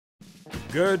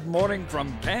Good morning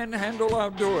from Panhandle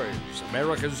Outdoors,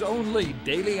 America's only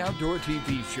daily outdoor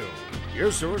TV show.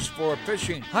 Your source for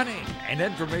fishing, hunting, and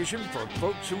information for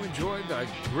folks who enjoy the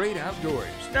great outdoors.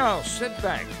 Now sit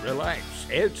back, relax.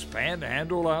 It's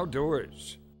Panhandle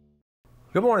Outdoors.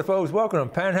 Good morning, folks. Welcome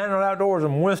to Panhandle Outdoors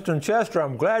in Winston, Chester.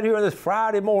 I'm glad you're here this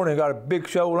Friday morning. Got a big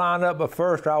show lined up, but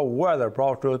first, our weather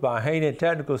brought to us by Haney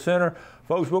Technical Center.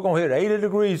 Folks, we're going to hit 80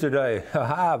 degrees today, a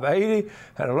high of 80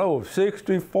 and a low of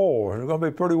 64. It's going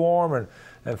to be pretty warm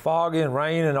and foggy and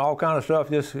rain and all kind of stuff.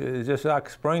 It's just like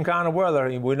spring kind of weather.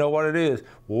 We know what it is.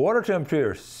 Water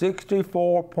temperature,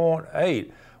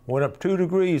 64.8. Went up 2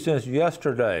 degrees since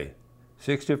yesterday.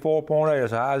 64.8,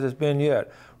 as high as it's been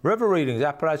yet. River readings,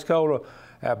 Apalachicola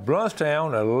at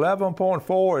Bluntstown,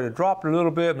 11.4. It dropped a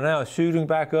little bit, but now it's shooting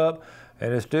back up,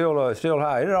 and it's still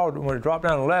high. When it dropped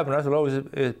down to 11, that's the lowest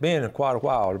it's been in quite a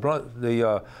while.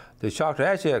 The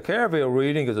Choctawhatchee at Caryville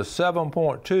reading is a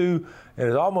 7.2, and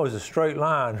it's almost a straight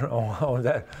line on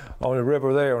the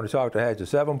river there on the Choctawhatchee,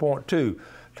 7.2.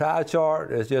 Tide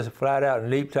chart is just flat out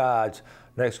neap tides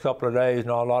next couple of days,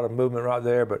 not a lot of movement right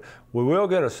there, but we will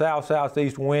get a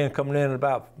south-southeast wind coming in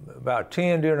about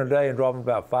 10 during the day and dropping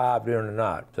about 5 during the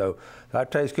night. So that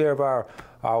takes care of our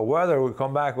weather. We'll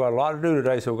come back. We've got a lot to do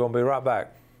today, so we're going to be right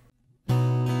back.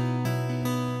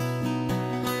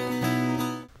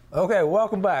 Okay,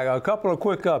 welcome back. A couple of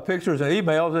quick pictures and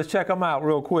emails. Let's check them out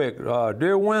real quick.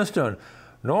 Dear Winston,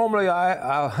 normally I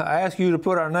ask you to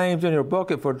put our names in your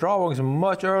bucket for drawings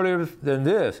much earlier than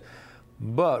this,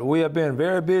 but we have been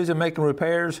very busy making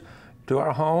repairs to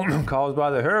our home caused by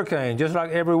the hurricane, just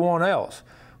like everyone else.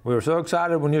 We were so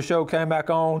excited when your show came back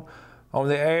on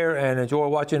the air and enjoy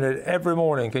watching it every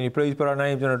morning. Can you please put our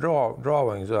names in the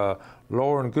drawings?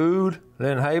 Lauren Good,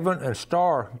 Lynn Haven, and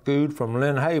Star Good from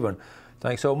Lynn Haven.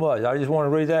 Thanks so much. I just want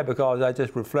to read that because that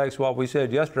just reflects what we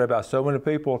said yesterday about so many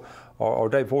people, or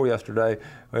day before yesterday,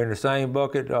 in the same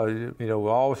bucket. We're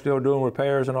all still doing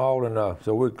repairs and all, and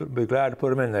so we'll be glad to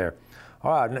put them in there.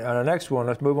 All right, and the next one,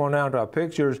 let's move on down to our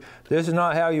pictures. This is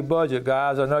not how you budget,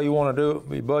 guys. I know you want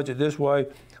to budget this way,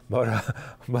 but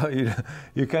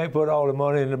you can't put all the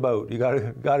money in the boat. You got to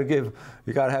have it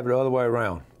the other way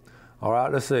around. All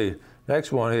right, let's see.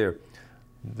 Next one here.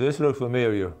 This looks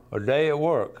familiar. A day at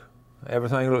work.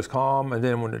 Everything looks calm, and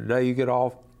then when the day you get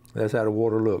off, that's how the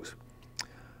water looks.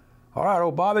 All right,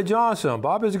 old Bobby Johnson.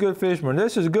 Bobby's a good fisherman.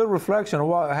 This is a good reflection of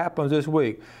what happens this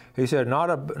week. He said, not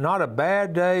a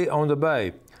bad day on the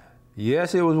bay.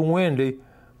 Yes, it was windy,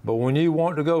 but when you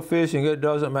want to go fishing, it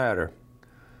doesn't matter.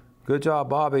 Good job,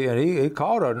 Bobby. And they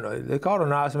caught a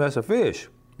nice mess of fish.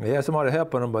 He had somebody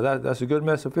helping him, but that's a good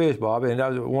mess of fish, Bobby. And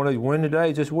that was one of these windy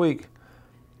days this week.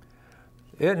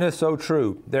 Isn't this so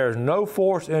true? There's no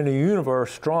force in the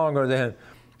universe stronger than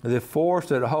the force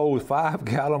that holds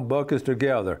 5-gallon buckets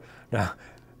together. Now,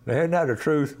 isn't that the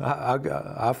truth?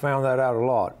 I found that out a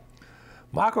lot.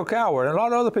 Michael Coward, and a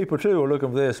lot of other people too are looking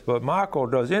for this, but Michael,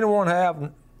 does anyone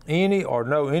have any or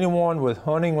know anyone with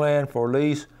hunting land for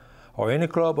lease or any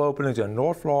club openings in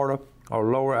North Florida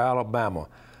or Lower Alabama?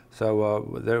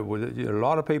 So there a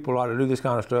lot of people like to do this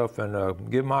kind of stuff, and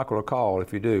give Michael a call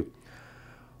if you do.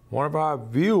 One of our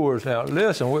viewers, now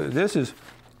listen, this is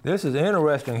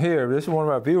interesting here. This is one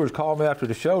of our viewers called me after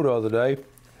the show the other day.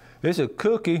 This is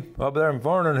Cookie up there in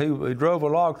Vernon. He drove a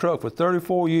log truck for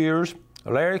 34 years,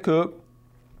 Larry Cook.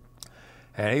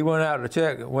 And he went out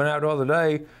the other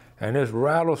day, and this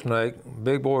rattlesnake,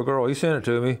 big boy girl, he sent it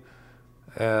to me.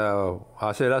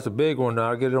 I said, that's a big one, now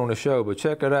I'll get it on the show, but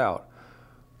check it out.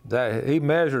 That he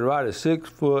measured right at 6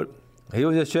 foot. He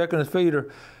was just checking his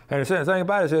feeder. And the thing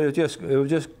about it is it was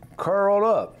just curled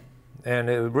up. And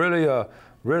it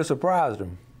really surprised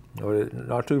him.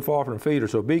 Not too far from the feeder,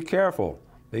 so be careful.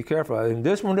 Be careful. And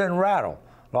this one didn't rattle.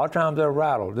 A lot of times they'll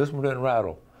rattle. This one didn't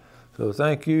rattle. So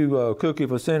thank you, Cookie,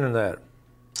 for sending that.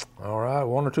 All right,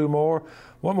 one or two more.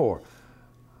 One more.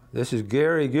 This is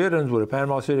Gary Giddens with the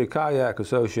Panama City Kayak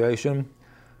Association.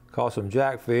 Caught some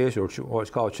jackfish, or what's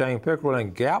called chain pickerel,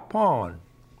 in Gap Pond.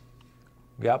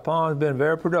 Gap Pond's been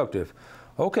very productive.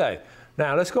 Okay,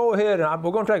 now let's go ahead, and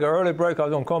we're going to take an early break. I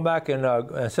was going to come back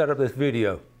and set up this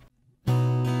video.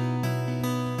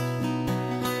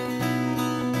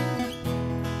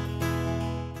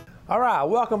 All right,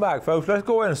 welcome back, folks. Let's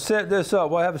go ahead and set this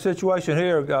up. We'll have a situation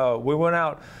here. We went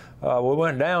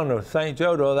down to St.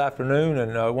 Joe the other afternoon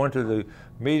and went to the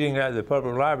meeting at the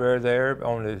public library there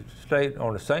on the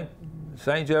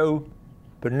St. Joe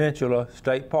Peninsula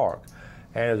State Park.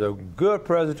 And it was a good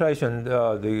presentation.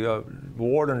 The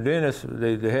warden Dennis,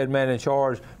 the head man in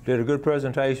charge, did a good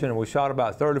presentation, and we shot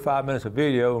about 35 minutes of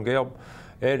video. And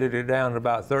edited it down to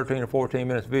about 13 or 14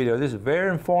 minutes video. This is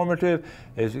very informative.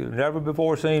 It's never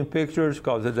before seen pictures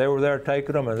because they were there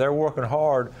taking them, and they're working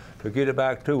hard to get it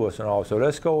back to us and all. So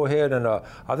let's go ahead and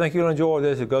I think you'll enjoy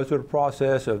this. It goes through the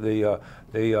process of the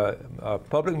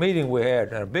public meeting we had,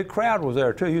 and a big crowd was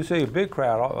there too. You see a big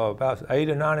crowd, about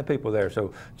 80 or 90 people there.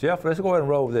 So Jeff, let's go ahead and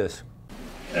roll this.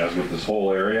 As with this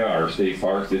whole area, our state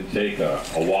park did take a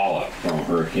wallop from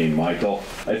Hurricane Michael.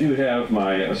 I do have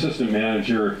my assistant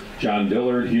manager, John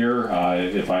Dillard, here.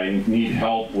 If I need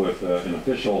help with an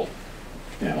official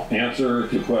answer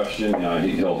to a question,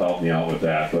 he'll help me out with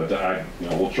that. But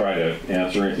we'll try to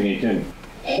answer anything he can.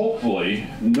 Hopefully,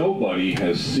 nobody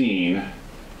has seen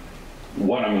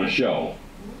what I'm going to show.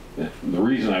 The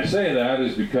reason I say that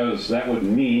is because that would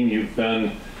mean you've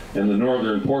been in the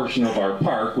northern portion of our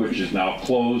park, which is now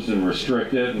closed and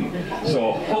restricted. And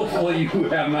so hopefully you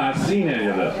have not seen any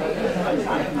of this.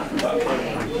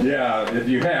 Yeah, if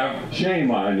you have, shame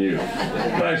on you.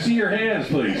 But I see your hands,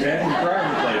 please, and your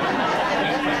driver's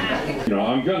license.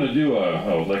 I'm going to do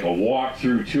like a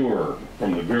walk-through tour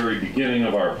from the very beginning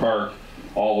of our park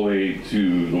all the way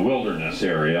to the wilderness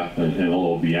area and a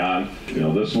little beyond.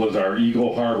 This was our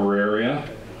Eagle Harbor area,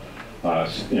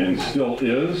 and still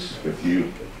is. If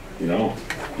you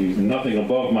nothing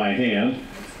above my hand,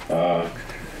 and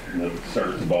then it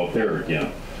starts about there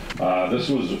again. This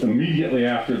was immediately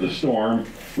after the storm.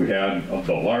 We had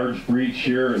the large breach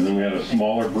here, and then we had a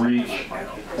smaller breach,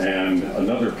 and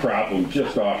another problem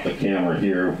just off the camera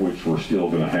here, which we're still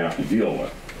going to have to deal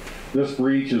with. This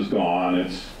breach is gone.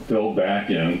 It's filled back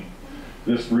in.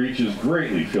 This breach is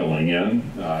greatly filling in.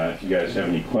 If you guys have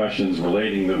any questions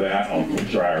relating to that, I'll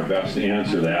try our best to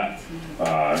answer that.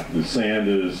 The sand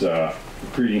is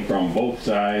accreting from both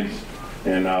sides,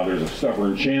 and now there's a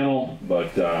stubborn channel,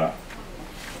 but we're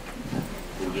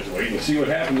just waiting to see what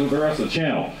happens with the rest of the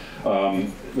channel.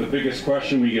 The biggest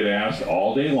question we get asked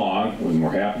all day long, and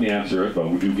we're happy to answer it, but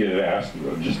we do get it asked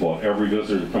just about every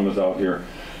visitor that comes out here,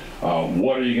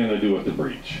 what are you going to do with the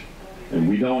breach? And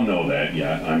we don't know that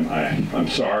yet. I'm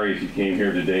sorry if you came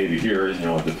here today to hear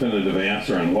a definitive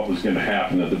answer on what was going to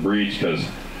happen at the breach, because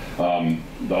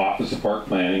the Office of Park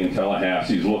Planning in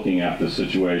Tallahassee is looking at this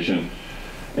situation,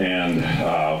 and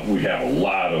we have a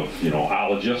lot of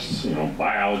ologists,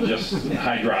 biologists, and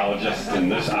hydrologists, and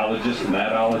this ologist and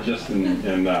that ologist,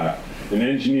 and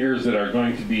engineers that are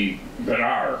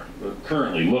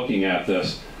currently looking at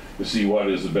this to see what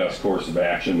is the best course of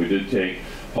action. We did take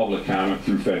public comment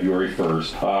through February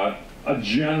 1st. A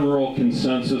general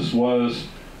consensus was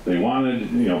they wanted,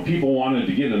 people wanted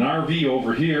to get an RV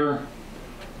over here,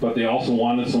 but they also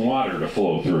wanted some water to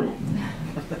flow through.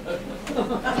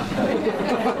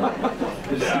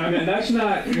 I mean, that's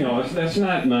not, that's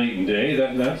not night and day.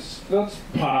 That's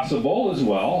possible as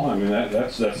well. I mean,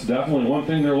 that's definitely one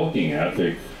thing they're looking at.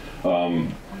 They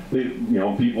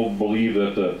people believe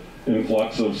that the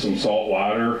influx of some salt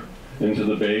water into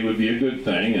the bay would be a good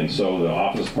thing, and so the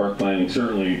Office of Park Planning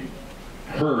certainly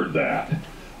heard that.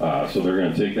 So they're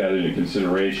going to take that into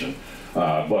consideration.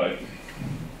 But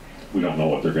we don't know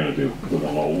what they're going to do. We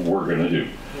don't know what we're going to do.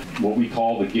 What we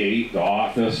call the gate, the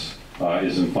office,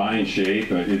 is in fine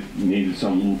shape. It needed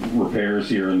some repairs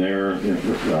here and there.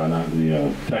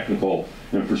 The technical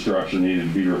infrastructure needed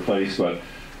to be replaced, but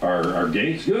our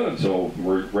gate's good, so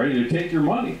we're ready to take your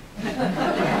money.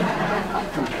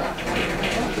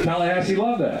 Tallahassee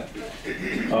loved that.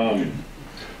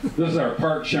 This is our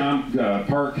park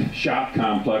shop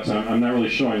complex. I'm not really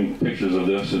showing pictures of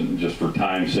this just for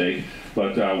time's sake,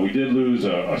 but we did lose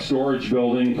a storage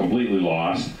building, completely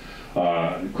lost.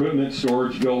 Equipment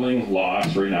storage building,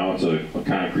 lost. Right now it's a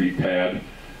concrete pad.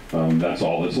 That's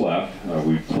all that's left.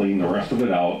 We've cleaned the rest of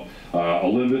it out. A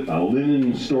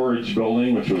linen storage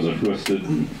building, which was a twisted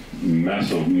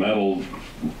mess of metal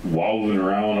woven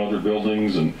around other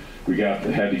buildings, and we had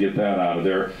to get that out of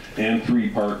there. And 3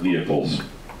 parked vehicles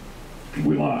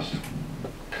we lost.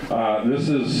 This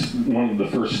is one of the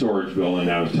first storage building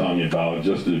I was telling you about.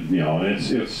 Just to, and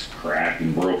it's cracked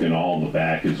and broken all in the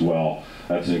back as well.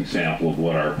 That's an example of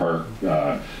what our park.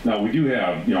 Now we do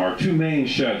have, our 2 main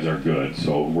sheds are good,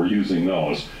 so we're using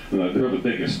those. They're the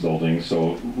biggest buildings,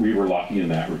 so we were lucky in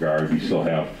that regard. We still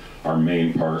have our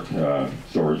main park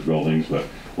storage buildings, but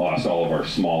lost all of our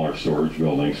smaller storage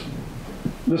buildings.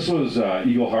 This was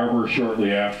Eagle Harbor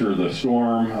shortly after the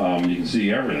storm. You can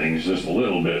see everything's just a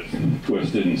little bit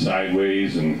twisted and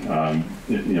sideways, and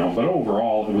but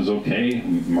overall it was okay.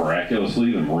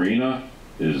 Miraculously, the marina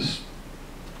is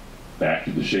back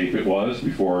to the shape it was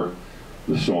before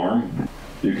the storm.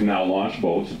 You can now launch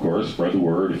boats, of course. Spread the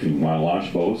word if you want to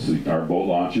launch boats. Our boat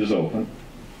launch is open.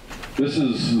 This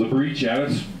is the breach at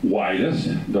its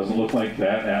widest. Doesn't look like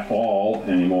that at all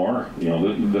anymore. You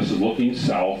know, this is looking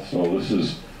south, so this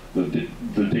is the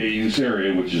day use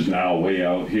area, which is now way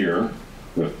out here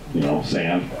with, you know,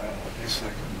 sand. It's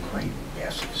like a great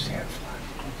massive sand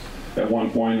flat. At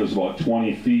one point it was about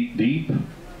 20 feet deep.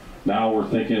 Now we're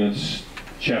thinking it's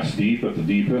chest deep at the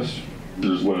deepest.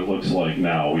 Here's what it looks like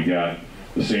now. We got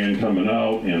the sand coming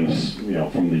out, and, you know,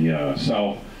 from the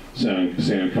south,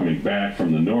 sand coming back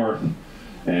from the north,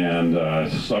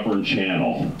 and stubborn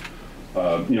channel.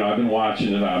 You know, I've been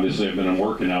watching it. Obviously, I've been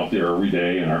working out there every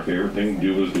day, and our favorite thing to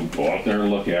do is to go out there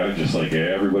and look at it, just like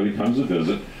everybody comes to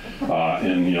visit.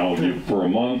 And you know, for a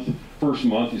month, first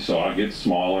month you saw it get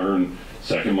smaller, and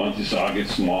second month you saw it get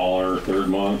smaller, third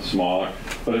month smaller.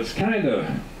 But it's kind of,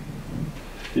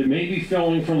 it may be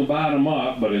filling from the bottom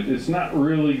up, but it's not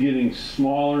really getting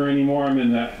smaller anymore. I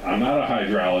mean, I'm not a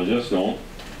hydrologist,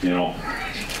 you know,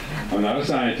 I'm not a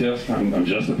scientist. I'm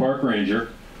just a park ranger.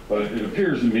 But it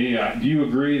appears to me, do you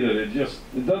agree that it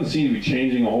doesn't seem to be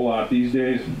changing a whole lot these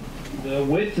days? The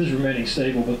width is remaining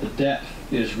stable, but the depth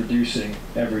is reducing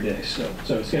every day still.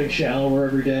 So it's getting shallower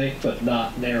every day, but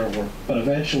not narrower. But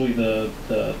eventually the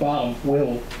bottom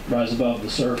will rise above the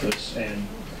surface, and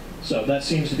so that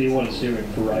seems to be what it's doing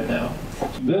for right now.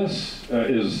 This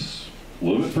is a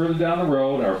little bit further down the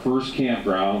road, our first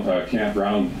campground,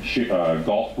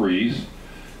 Gulf Breeze.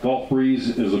 Gulf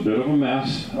Breeze is a bit of a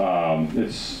mess.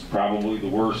 It's probably the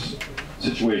worst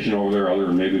situation over there, other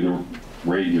than maybe the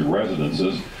Ranger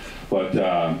residences. But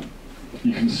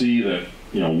you can see that,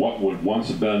 you know, what would once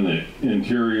have been the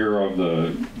interior of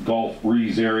the Gulf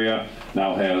Breeze area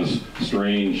now has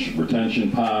strange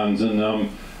retention ponds in them,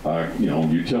 you know,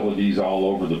 utilities all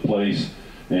over the place.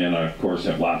 And I, of course,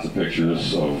 have lots of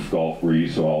pictures of Gulf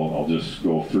Breeze, so I'll just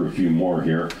go through a few more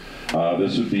here.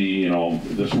 This would be, you know,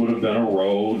 this would have been a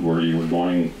road where you were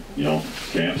going, you know,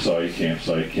 campsite,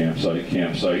 campsite, campsite,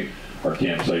 campsite. Our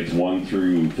campsites 1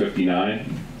 through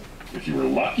 59. If you were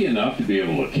lucky enough to be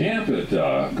able to camp at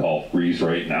Gulf Breeze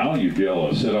right now, you'd be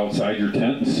able to sit outside your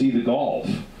tent and see the Gulf,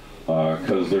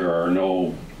 because there are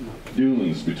no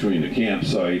dunes between the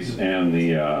campsites and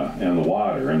the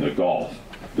water and the Gulf.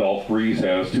 Gulf Breeze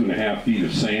has 2.5 feet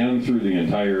of sand through the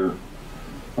entire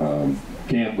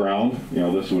campground. You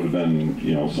know, this would have been,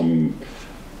 you know, some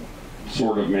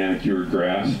sort of manicured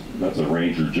grass. That's a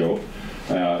ranger joke.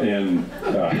 And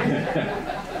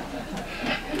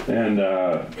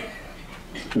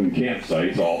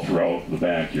campsites all throughout the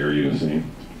back here, you see,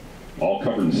 all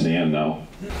covered in sand now.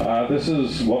 This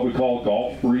is what we call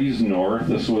Gulf Breeze North.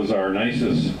 This was our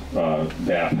nicest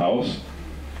bathhouse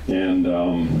and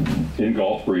in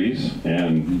Gulf Breeze,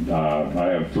 and I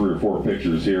have 3 or 4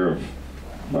 pictures here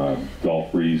of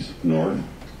Gulf Breeze North.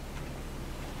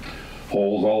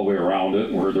 Holes all the way around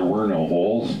it where there were no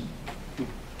holes.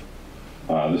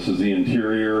 This is the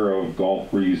interior of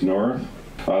Gulf Breeze North.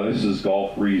 This is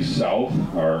Gulf Breeze South,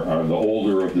 the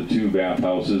older of the 2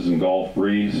 bathhouses in Gulf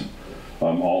Breeze.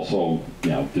 Also, you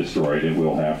know, destroyed. It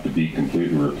will have to be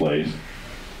completely replaced.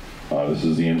 This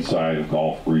is the inside of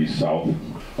Gulf Breeze South.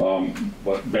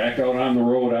 But back out on the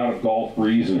road out of Gulf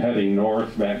Breeze and heading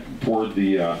north back toward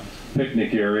the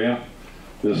picnic area,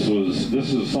 this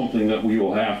is something that we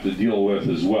will have to deal with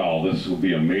as well. This will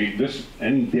be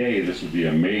any day this would be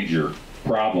a major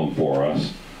problem for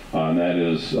us, and that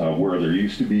is where there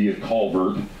used to be a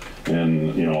culvert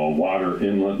and, you know, a water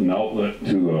inlet and outlet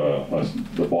to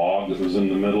the bog that was in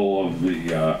the middle of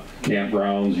the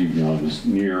campgrounds. You know, just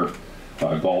near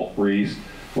Gulf Breeze.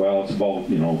 Well, it's about,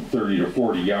 you know, 30 to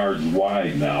 40 yards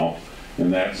wide now,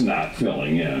 and that's not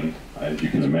filling in. As you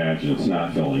can imagine, it's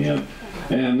not filling in.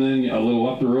 And then a little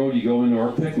up the road, you go into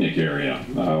our picnic area,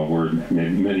 where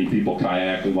many people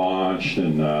kayak launched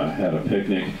and had a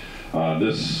picnic.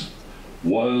 This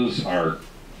was our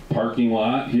parking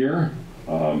lot here.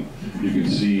 You can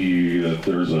see that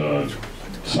there's a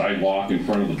sidewalk in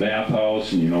front of the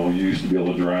bathhouse, and, you know, you used to be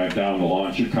able to drive down to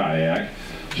launch your kayak.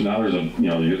 So now there's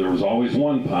there was always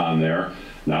one pond there.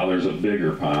 Now there's a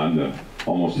bigger pond,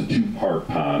 almost a 2-part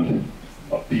pond.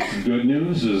 A piece of good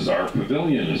news is our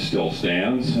pavilion still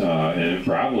stands, and it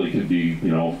probably could be,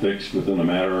 you know, fixed within a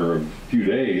matter of a few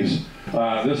days.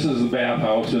 This is the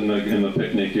bathhouse in the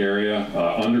picnic area,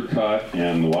 undercut,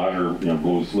 and the water, you know,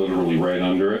 goes literally right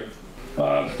under it.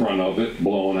 The front of it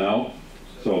blown out,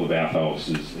 so the bathhouse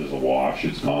is awash.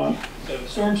 It's gone. So the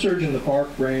storm surge in the park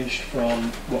ranged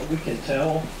from what we can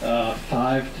tell,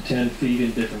 5 to 10 feet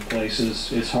in different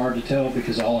places. It's hard to tell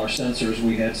because all our sensors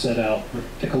we had set out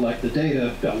to collect the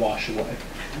data got washed away.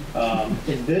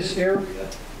 In this area,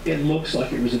 it looks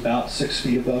like it was about 6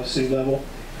 feet above sea level.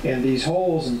 And these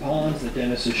holes and ponds that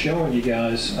Dennis is showing you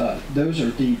guys, those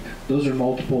are deep. Those are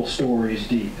multiple stories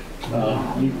deep.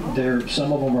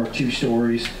 Some of them are 2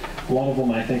 stories. One of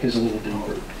them I think is a little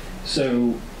deeper.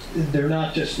 So they're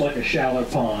not just like a shallow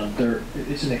pond.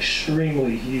 It's an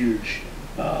extremely huge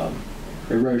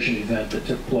erosion event that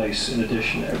took place in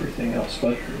addition to everything else.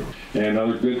 But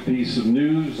another good piece of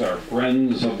news, our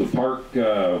friends of the park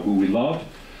who we love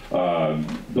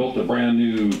built a brand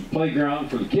new playground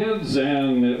for the kids,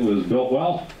 and it was built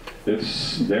well.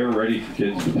 They're ready for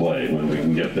kids to play when we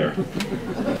can get there.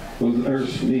 Well,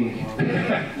 there's me.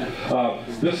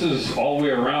 This is all the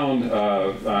way around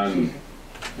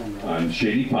on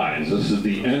Shady Pines. This is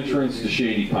the entrance to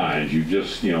Shady Pines. You've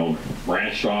just,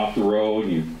 branched off the road,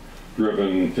 and you've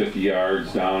driven 50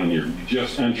 yards down, and you're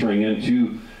just entering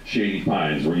into Shady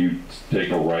Pines, where you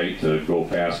take a right to go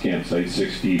past campsite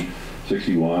 60,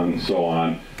 61, so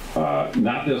on.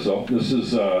 Not this though. This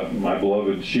is my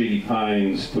beloved Shady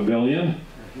Pines Pavilion.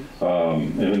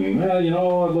 And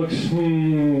it looks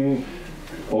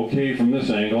okay from this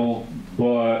angle,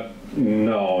 but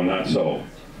no, not so.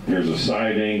 Here's a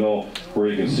side angle where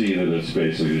you can see that it's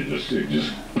basically it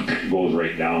just goes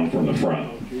right down from the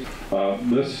front.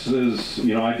 This is,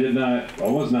 I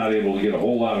was not able to get a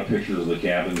whole lot of pictures of the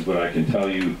cabins, but I can tell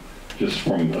you just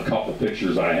from a couple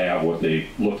pictures I have what they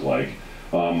look like.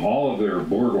 All of their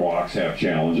boardwalks have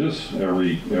challenges.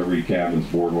 Every cabin's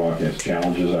boardwalk has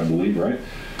challenges, I believe, right?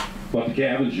 But the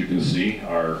cabins you can see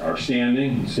are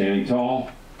standing tall,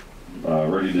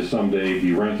 ready to someday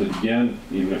be rented again,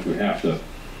 even if we have to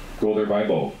go there by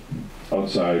boat.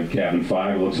 Outside cabin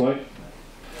 5, it looks like.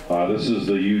 This is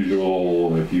the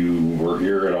usual, if you were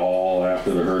here at all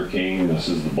after the hurricane, this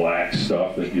is the black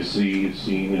stuff that you've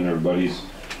seen in everybody's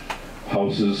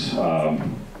houses.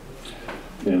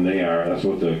 And that's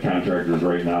what the contractors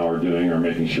right now are doing, are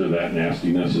making sure that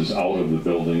nastiness is out of the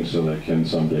building so that can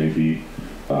someday be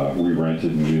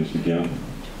re-rented and used again.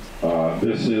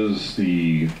 This is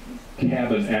the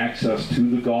cabin access to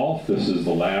the Gulf. This is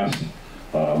the last,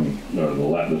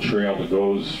 the trail that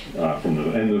goes from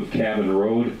the end of Cabin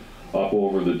Road up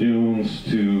over the dunes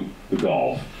to the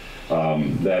Gulf.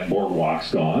 That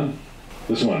boardwalk's gone.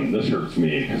 This hurts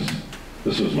me because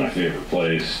this was my favorite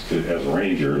place as a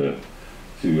ranger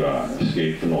to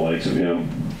escape from the likes of him.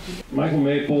 Michael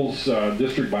Maples,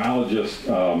 district biologist, he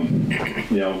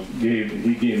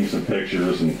gave me some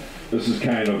pictures, and this is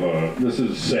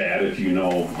sad if you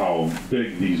know how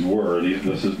big these were.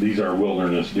 These are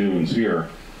wilderness dunes here.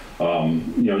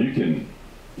 You can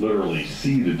literally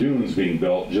see the dunes being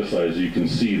built just as you can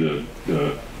see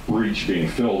the breach being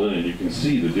filled in, and you can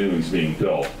see the dunes being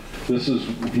built.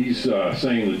 He's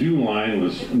saying the dune line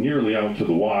was nearly out to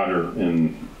the water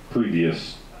in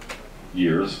previous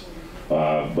years,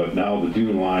 but now the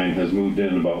dune line has moved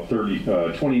in about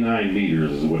 29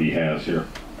 meters is what he has here.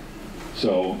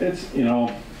 So it's,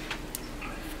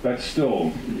 that's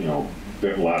still,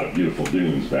 a lot of beautiful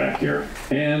dunes back here.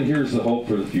 And here's the hope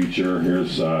for the future.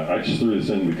 I just threw this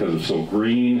in because it's so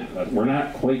green. We're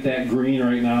not quite that green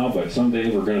right now, but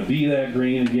someday we're going to be that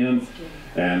green again.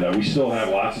 And we still have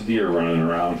lots of deer running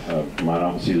around. Come on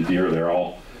out and see the deer. They're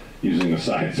all using the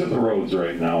sides of the roads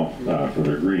right now for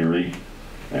their greenery,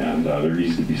 and they're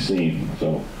easy to be seen.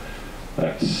 So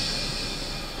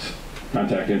that's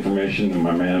contact information and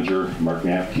my manager, Mark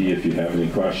Napke, if you have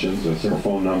any questions. That's our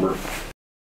phone number.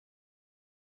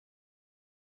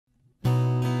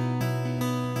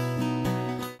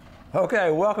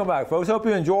 Okay, welcome back, folks. Hope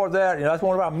you enjoyed that. That's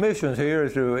one of our missions here,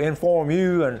 is to inform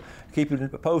you and keep you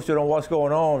posted on what's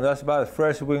going on. That's about as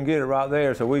fresh as we can get it right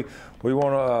there. So we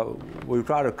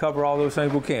try to cover all those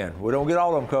things we can. We don't get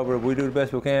all of them covered. We do the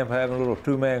best we can for having a little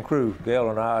 2-man crew, Gail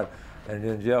and I, and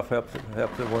then Jeff helps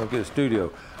when we get a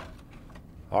studio.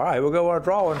 All right, we'll go on a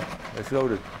drawing. Let's go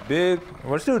to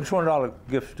let's do the $20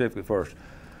 gift certificate first.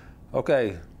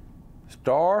 Okay,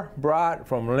 Star Bright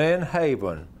from Lynn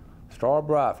Haven. Star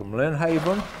Bright from Lynn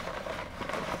Haven.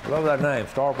 Love that name,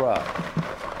 Star Bright.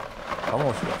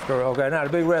 Okay, now the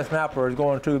big red snapper is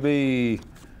going to be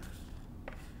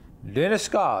Dennis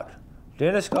Scott.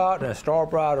 Dennis Scott and Star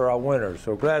Bright are our winners.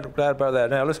 So glad about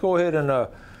that. Now let's go ahead and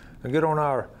get on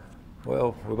our,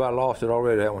 well, we about lost it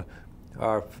already, haven't we?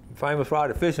 Our famous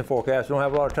Friday fishing forecast. We don't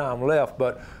have a lot of time left,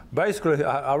 but basically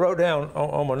I wrote down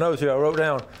on my notes here. I wrote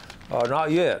down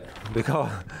not yet, because,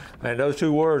 and those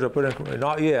 2 words I put in,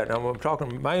 not yet. And I'm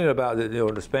talking mainly about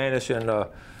the Spanish and the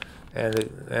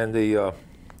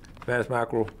Spanish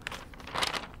mackerel.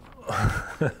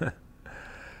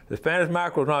 The Spanish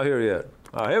mackerel's not here yet.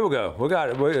 Here we go. We got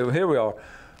it. Here we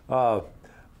are.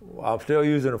 I'm still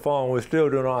using the phone. We still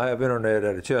do not have internet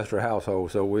at the Chester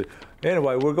household. So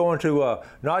anyway, we're going to,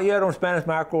 not yet on Spanish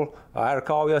mackerel. I had a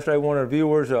call yesterday, one of the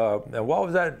viewers, and what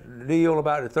was that deal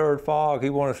about the third fog? He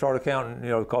wanted to start counting,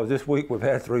 because this week we've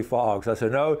had 3 fogs. I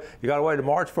said, no, you got to wait till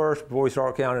March 1st before we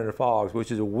start counting the fogs,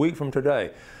 which is a week from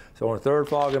today. So on the 3rd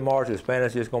fog in March, the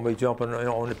Spanish is going to be jumping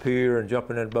on the pier and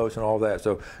jumping in boats and all that.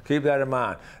 So keep that in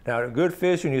mind. Now, good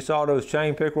fishing. You saw those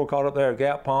chain pickerel caught up there at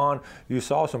Gap Pond. You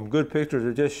saw some good pictures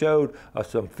that just showed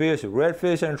some fish.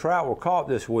 Redfish and trout were caught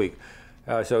this week.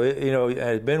 So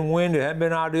it's been windy. It hasn't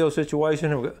been an ideal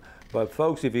situation. But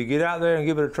folks, if you get out there and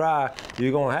give it a try,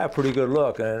 you're going to have pretty good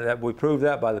luck, and we proved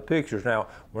that by the pictures. Now,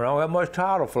 we don't have much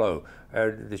tidal flow.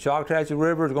 The Choctawhatchee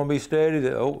River is going to be steady.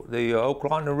 The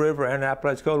Oklahoma River and the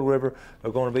Apalachicola River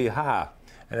are going to be high.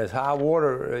 And it's high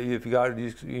water. If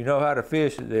you know how to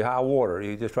fish the high water,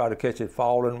 you just try to catch it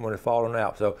falling when it's falling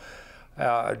out. So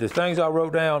the things I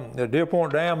wrote down, the Deer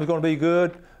Point Dam is going to be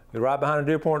good. You're right behind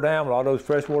the Deer Point Dam. A lot of those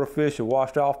freshwater fish are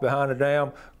washed off behind the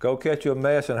dam. Go catch you a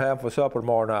mess and have them for supper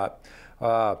tomorrow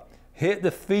night. Hit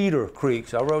the feeder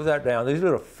creeks. I wrote that down. These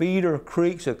little feeder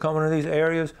creeks that come into these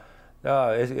areas.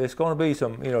 It's going to be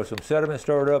some sediment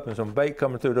stirred up and some bait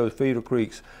coming through those feeder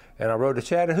creeks. And I wrote the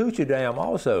Chattahoochee Dam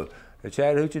also. The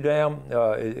Chattahoochee Dam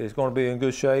is going to be in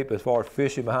good shape as far as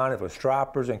fishing behind it for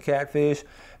stripers and catfish,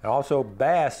 and also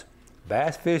bass.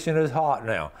 Bass fishing is hot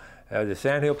now. The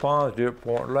Sandhill Ponds, Deer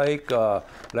Point Lake,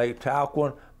 Lake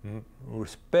Talquin,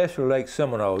 especially Lake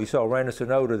Seminole. You saw Randy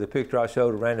Sonota, the picture I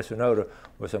showed of Randy Sonota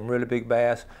with some really big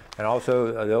bass. And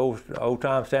also the old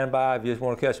time standby, if you just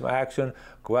want to catch some action,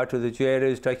 go out to the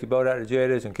jetties, take your boat out to the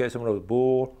jetties and catch some of those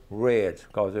bull reds,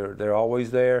 because they're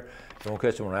always there. You want to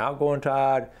catch them on an outgoing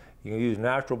tide. You can use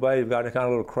natural bait. You've got any kind of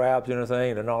little crabs or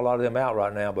anything. There's not a lot of them out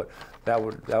right now, but that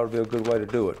would be a good way to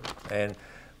do it.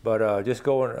 But just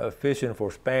going fishing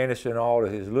for Spanish and all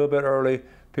is a little bit early.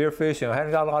 Pier fishing, I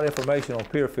haven't got a lot of information on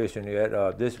pier fishing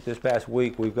yet. This past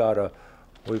week we've had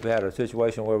a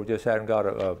situation where we just hadn't got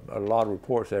a lot of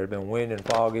reports there. It's been windy and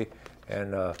foggy and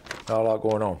not a lot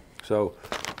going on. So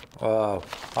all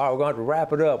right, we're going to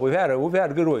wrap it up. We've had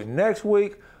a good week. Next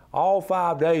week, all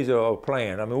 5 days are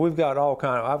planned. I mean, we've got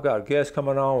I've got guests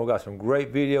coming on. We've got some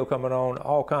great video coming on,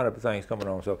 all kind of things coming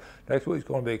on. So next week's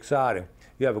going to be exciting.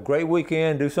 You have a great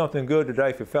weekend. Do something good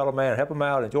today for your fellow man. Help them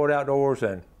out. Enjoy the outdoors,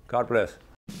 and God bless.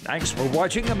 Thanks for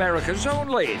watching America's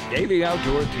only daily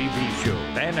outdoor TV show,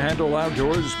 Panhandle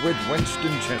Outdoors with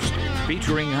Winston Chester,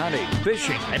 featuring hunting,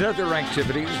 fishing, and other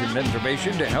activities and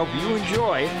information to help you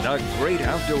enjoy the great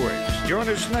outdoors. Join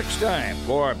us next time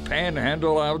for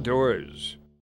Panhandle Outdoors.